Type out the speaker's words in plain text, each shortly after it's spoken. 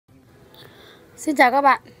Xin chào các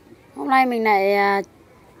bạn. Hôm nay mình lại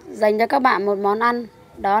dành cho các bạn một món ăn,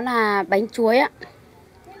 đó là bánh chuối ạ.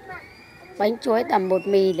 Bánh chuối tẩm bột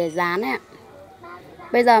mì để rán ạ.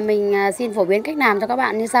 Bây giờ mình xin phổ biến cách làm cho các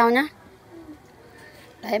bạn như sau nhé.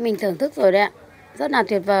 Đấy, mình thưởng thức rồi đấy ạ. Rất là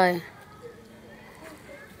tuyệt vời.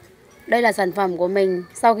 Đây là sản phẩm của mình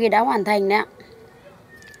sau khi đã hoàn thành đấy ạ.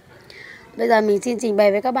 Bây giờ mình xin trình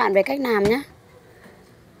bày với các bạn về cách làm nhé.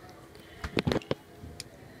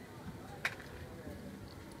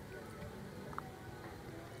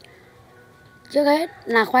 Trước hết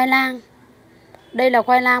là khoai lang. Đây là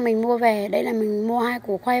khoai lang mình mua về. Đây là mình mua 2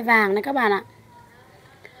 củ khoai vàng đấy các bạn ạ.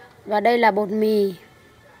 Và đây là bột mì.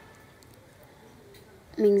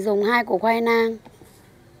 Mình dùng 2 củ khoai lang.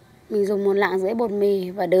 Mình dùng 1,5 lạng bột mì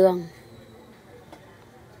và đường.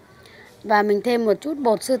 Và mình thêm một chút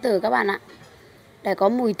bột sư tử các bạn ạ, để có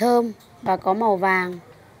mùi thơm và có màu vàng.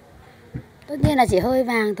 Tất nhiên là chỉ hơi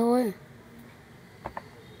vàng thôi.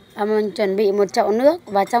 Và mình chuẩn bị một chậu nước.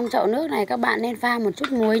 Và trong chậu nước này các bạn nên pha một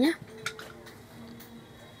chút muối nhé,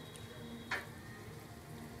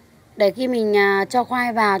 để khi mình cho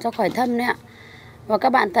khoai vào cho khỏi thâm đấy ạ. Và các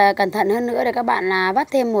bạn cẩn thận hơn nữa để các bạn vắt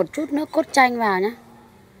thêm một chút nước cốt chanh vào nhé.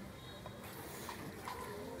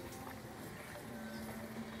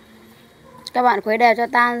 Các bạn khuấy đều cho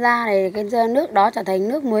tan ra để cái nước đó trở thành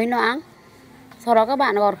nước muối loãng. Sau đó các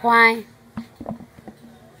bạn gọt khoai.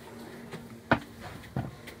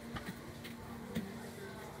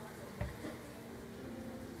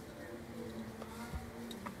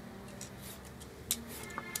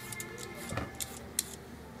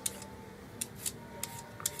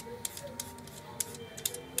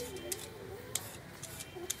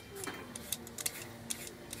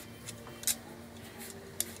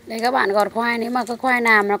 Đây các bạn gọt khoai, nếu mà cái khoai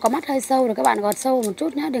nào mà nó có mắt hơi sâu thì các bạn gọt sâu một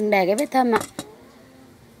chút nhé, đừng để cái vết thâm ạ.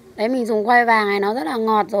 Đấy, mình dùng khoai vàng này nó rất là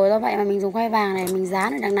ngọt rồi, do vậy mà mình dùng khoai vàng này mình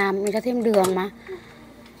rán ở đằng nào mình cho thêm đường mà.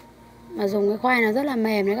 Mà dùng cái khoai nó rất là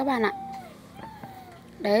mềm đấy các bạn ạ.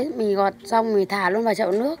 Đấy, mình gọt xong mình thả luôn vào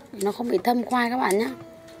chậu nước, nó không bị thâm khoai các bạn nhé.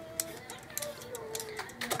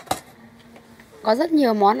 Có rất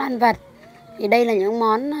nhiều món ăn vặt, thì đây là những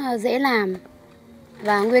món dễ làm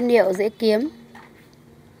và nguyên liệu dễ kiếm.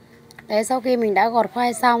 Đấy, sau khi mình đã gọt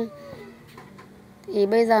khoai xong thì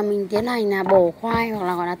bây giờ mình tiến hành là bổ khoai, hoặc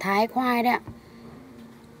là gọi là thái khoai đấy ạ.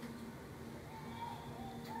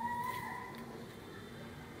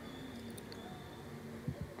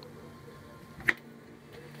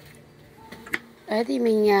 Đấy thì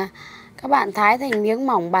các bạn thái thành miếng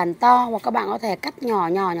mỏng bản to, hoặc các bạn có thể cắt nhỏ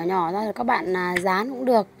nhỏ ra rồi các bạn rán cũng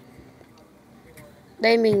được.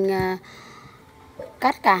 Đây mình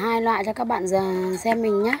cắt cả hai loại cho các bạn xem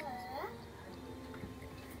mình nhé.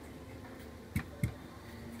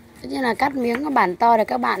 Tất nhiên là cắt miếng bản to thì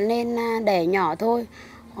các bạn nên để nhỏ thôi,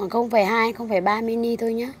 khoảng 0,2 0,3 mini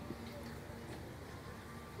thôi nhé.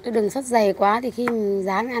 Đừng sắt dày quá thì khi mình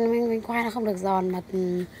rán ăn bánh khoai nó không được giòn mà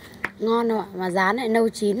ngon đâu ạ, mà rán lại nâu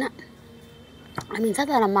chín ạ. Mình sắt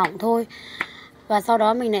ra là mỏng thôi. Và sau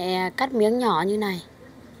đó mình lại cắt miếng nhỏ như này.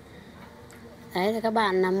 Đấy thì các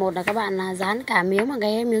bạn một là các bạn rán cả miếng bằng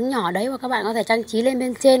cái miếng nhỏ đấy, và các bạn có thể trang trí lên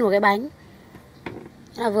bên trên của cái bánh,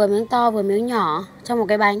 là vừa miếng to vừa miếng nhỏ trong một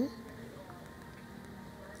cái bánh.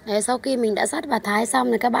 Đấy, sau khi mình đã sắt và thái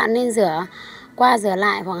xong thì các bạn nên rửa qua rửa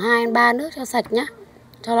lại khoảng 2-3 nước cho sạch nhé,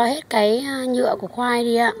 cho nó hết cái nhựa của khoai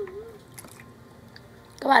đi ạ.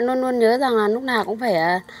 Các bạn luôn luôn nhớ rằng là lúc nào cũng phải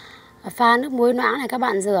pha nước muối loãng này các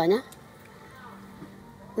bạn rửa nhé.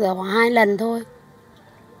 Rửa khoảng 2 lần thôi,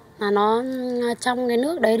 là nó trong cái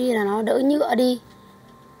nước đấy đi là nó đỡ nhựa đi,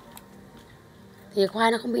 thì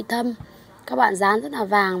khoai nó không bị thâm. Các bạn rán rất là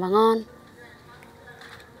vàng và ngon.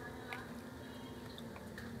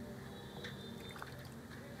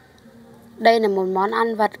 Đây là một món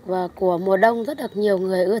ăn vặt của mùa đông rất được nhiều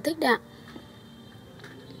người ưa thích đấy ạ.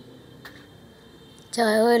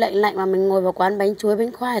 Trời ơi lạnh lạnh mà mình ngồi vào quán bánh chuối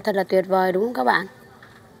bánh khoai thật là tuyệt vời, đúng không các bạn?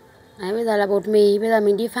 Đấy, bây giờ là bột mì, bây giờ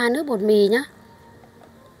mình đi pha nước bột mì nhá.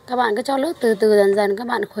 Các bạn cứ cho nước từ từ dần dần, các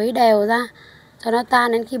bạn khuấy đều ra cho nó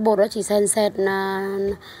tan đến khi bột nó chỉ sền sệt,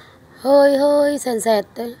 hơi sền sệt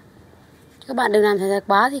thôi. Các bạn đừng làm sền sệt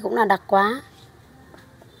quá thì cũng là đặc quá.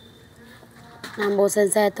 Làm bột sền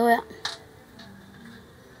sệt thôi ạ.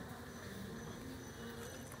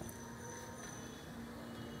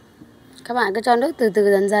 Các bạn cứ cho nước từ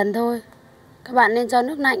từ dần dần thôi. Các bạn nên cho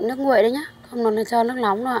nước lạnh, nước nguội đấy nhá, không nên cho nước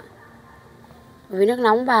nóng đâu ạ. Bởi vì nước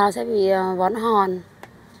nóng vào sẽ bị vón hòn.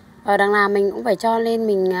 Và đằng nào mình cũng phải cho lên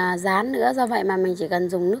mình rán nữa, do vậy mà mình chỉ cần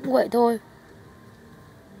dùng nước nguội thôi.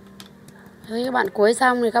 Khi các bạn cuối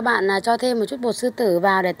xong thì các bạn cho thêm một chút bột sư tử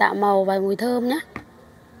vào để tạo màu và mùi thơm nhé.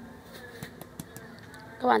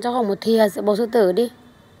 Các bạn cho khoảng 1 thìa bột sư tử đi.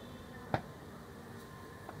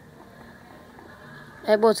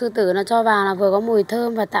 Đấy, bột sư tử nó cho vào là vừa có mùi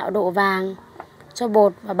thơm và tạo độ vàng cho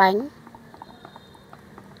bột và bánh.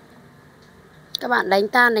 Các bạn đánh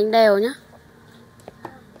tan, đánh đều nhé.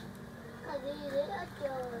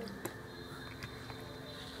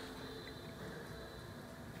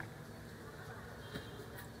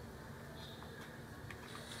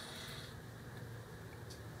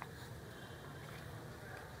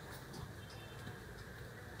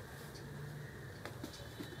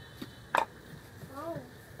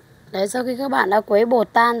 Đấy, sau khi các bạn đã quấy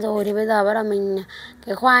bột tan rồi thì bây giờ bắt đầu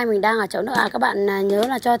cái khoai mình đang ở chậu nước. Các bạn nhớ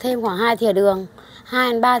là cho thêm khoảng 2 thìa đường,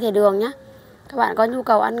 2 đến 3 thìa đường nhé. Các bạn có nhu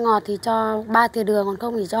cầu ăn ngọt thì cho 3 thìa đường, còn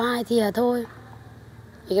không thì cho 2 thìa thôi.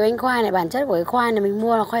 Thì cái bánh khoai này, bản chất của cái khoai này mình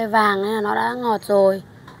mua là khoai vàng nên là nó đã ngọt rồi.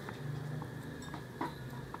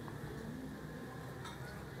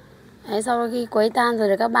 Đấy, sau khi quấy tan rồi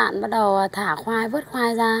thì các bạn bắt đầu thả khoai, vớt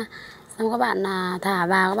khoai ra. Xong các bạn thả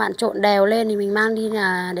vào, các bạn trộn đều lên thì mình mang đi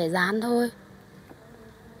là để rán thôi.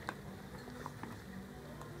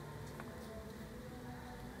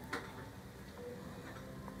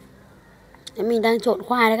 Đấy, mình đang trộn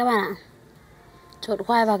khoai đấy các bạn ạ. Trộn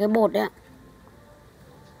khoai vào cái bột đấy ạ.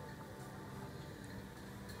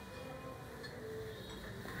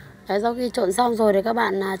 Đấy, sau khi trộn xong rồi thì các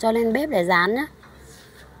bạn cho lên bếp để rán nhé.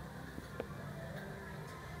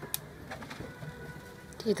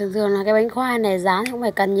 Thì thường thường là cái bánh khoai này rán cũng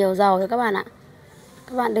phải cần nhiều dầu thôi các bạn ạ.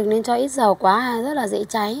 Các bạn đừng nên cho ít dầu quá, rất là dễ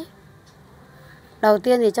cháy. Đầu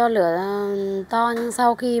tiên thì cho lửa to, nhưng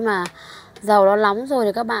sau khi mà dầu nó nóng rồi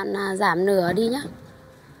thì các bạn giảm lửa đi nhé.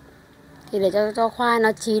 Thì để cho khoai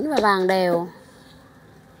nó chín và vàng đều.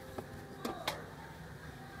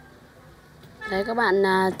 Đấy, các bạn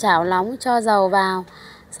chảo nóng cho dầu vào.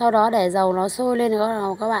 Sau đó để dầu nó sôi lên thì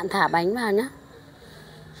các bạn thả bánh vào nhé.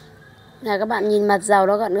 Là các bạn nhìn mặt dầu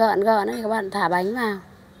nó gợn ấy thì các bạn thả bánh vào.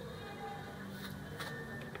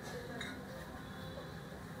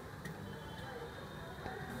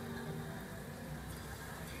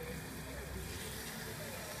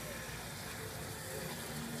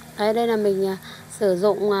 Đấy, đây là mình sử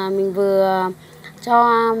dụng, mình vừa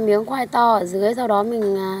cho miếng khoai to ở dưới, sau đó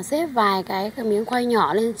mình xếp vài cái miếng khoai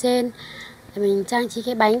nhỏ lên trên để mình trang trí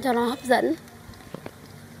cái bánh cho nó hấp dẫn.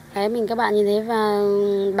 Đấy, các bạn nhìn thấy và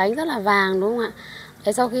bánh rất là vàng đúng không ạ?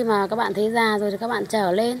 Đấy, sau khi mà các bạn thấy già rồi thì các bạn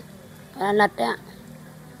trở lên, gọi là lật đấy ạ.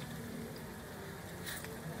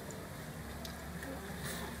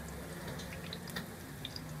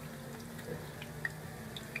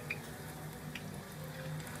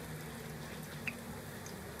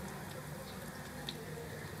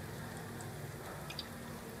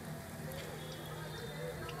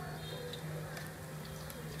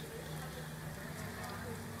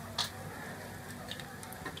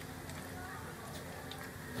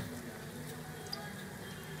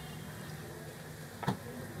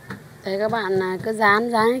 Đấy, các bạn cứ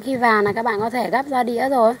dán khi vàng là các bạn có thể gắp ra đĩa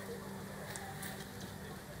rồi.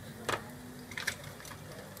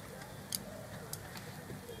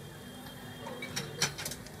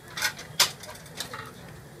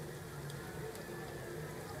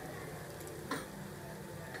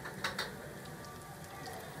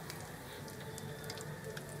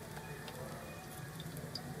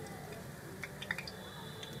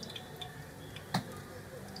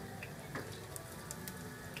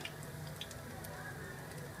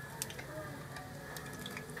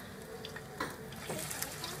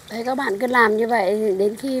 Đấy, các bạn cứ làm như vậy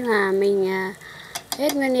đến khi mà mình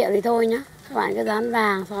hết nguyên liệu thì thôi nhá. Các bạn cứ dán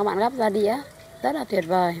vàng xong các bạn gắp ra đĩa, rất là tuyệt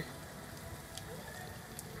vời.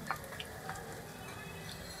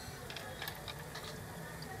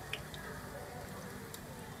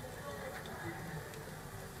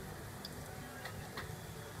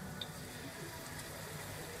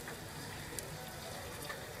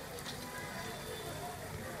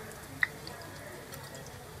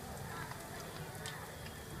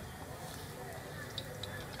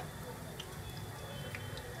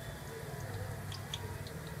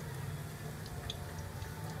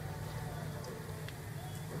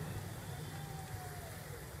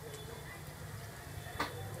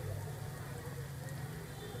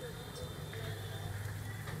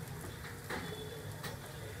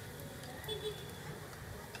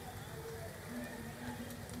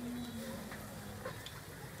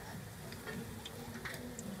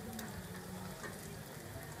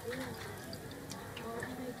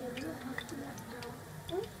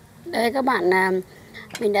 Đây các bạn,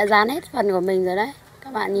 mình đã dán hết phần của mình rồi đấy.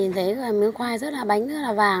 Các bạn nhìn thấy miếng khoai bánh rất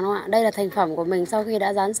là vàng đúng không ạ? Đây là thành phẩm của mình sau khi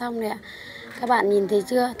đã dán xong đấy ạ. Các bạn nhìn thấy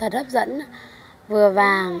chưa? Thật hấp dẫn, vừa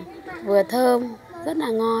vàng, vừa thơm, rất là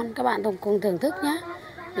ngon. Các bạn cùng thưởng thức nhé.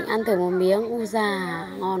 Mình ăn thử một miếng, u già,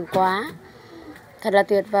 ngon quá. Thật là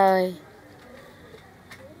tuyệt vời.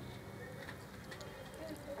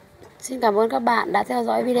 Xin cảm ơn các bạn đã theo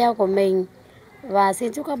dõi video của mình. Và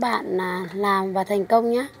xin chúc các bạn làm và thành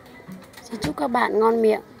công nhé. Xin chúc các bạn ngon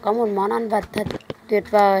miệng, có một món ăn vặt thật tuyệt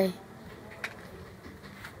vời.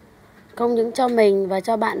 Không những cho mình và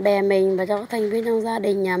cho bạn bè mình và cho các thành viên trong gia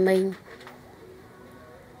đình nhà mình.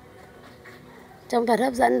 Trông thật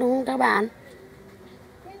hấp dẫn đúng không các bạn?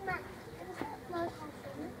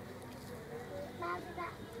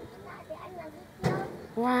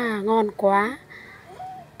 Wow, ngon quá.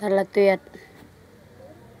 Thật là tuyệt.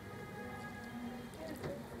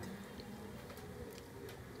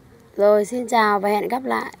 Rồi, xin chào và hẹn gặp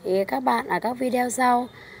lại các bạn ở các video sau.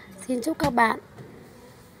 Xin chúc các bạn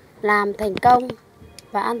làm thành công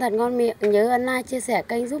và ăn thật ngon miệng. Nhớ ấn like, chia sẻ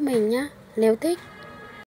kênh giúp mình nhé, nếu thích.